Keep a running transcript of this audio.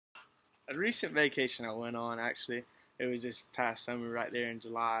A recent vacation I went on, actually, it was this past summer, right there in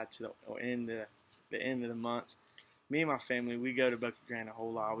July to the end of the month. Me and my family, we go to Boca Grande a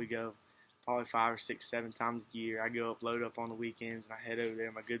whole lot. We go probably 5 or 6, 7 times a year. I go up, load up on the weekends, and I head over there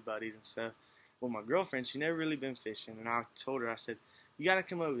with my good buddies and stuff. Well, my girlfriend, she never really been fishing, and I told her, I said, you got to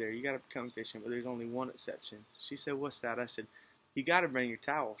come over there. You got to come fishing, but there's only one exception. She said, what's that? I said, you got to bring your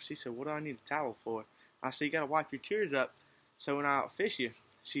towel. She said, what do I need a towel for? I said, you got to wipe your tears up so when I outfish you.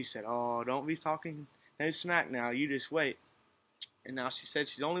 She said, oh, don't be talking no smack now. You just wait. And now she said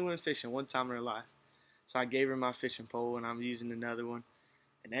she's only went fishing one time in her life. So I gave her my fishing pole, and I'm using another one.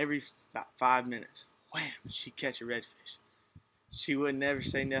 And every about 5 minutes, wham, she'd catch a redfish. She would never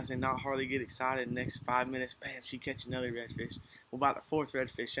say nothing, not hardly get excited. The next 5 minutes, bam, she'd catch another redfish. Well, about the fourth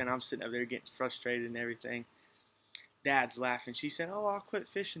redfish, and I'm sitting up there getting frustrated and everything. Dad's laughing. She said, oh, I'll quit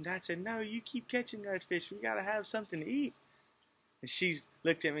fishing. Dad said, no, you keep catching redfish. We got to have something to eat. And she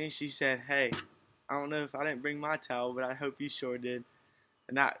looked at me and she said, hey, I don't know if I didn't bring my towel, but I hope you sure did.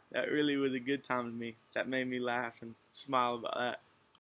 And that really was a good time to me. That made me laugh and smile about that.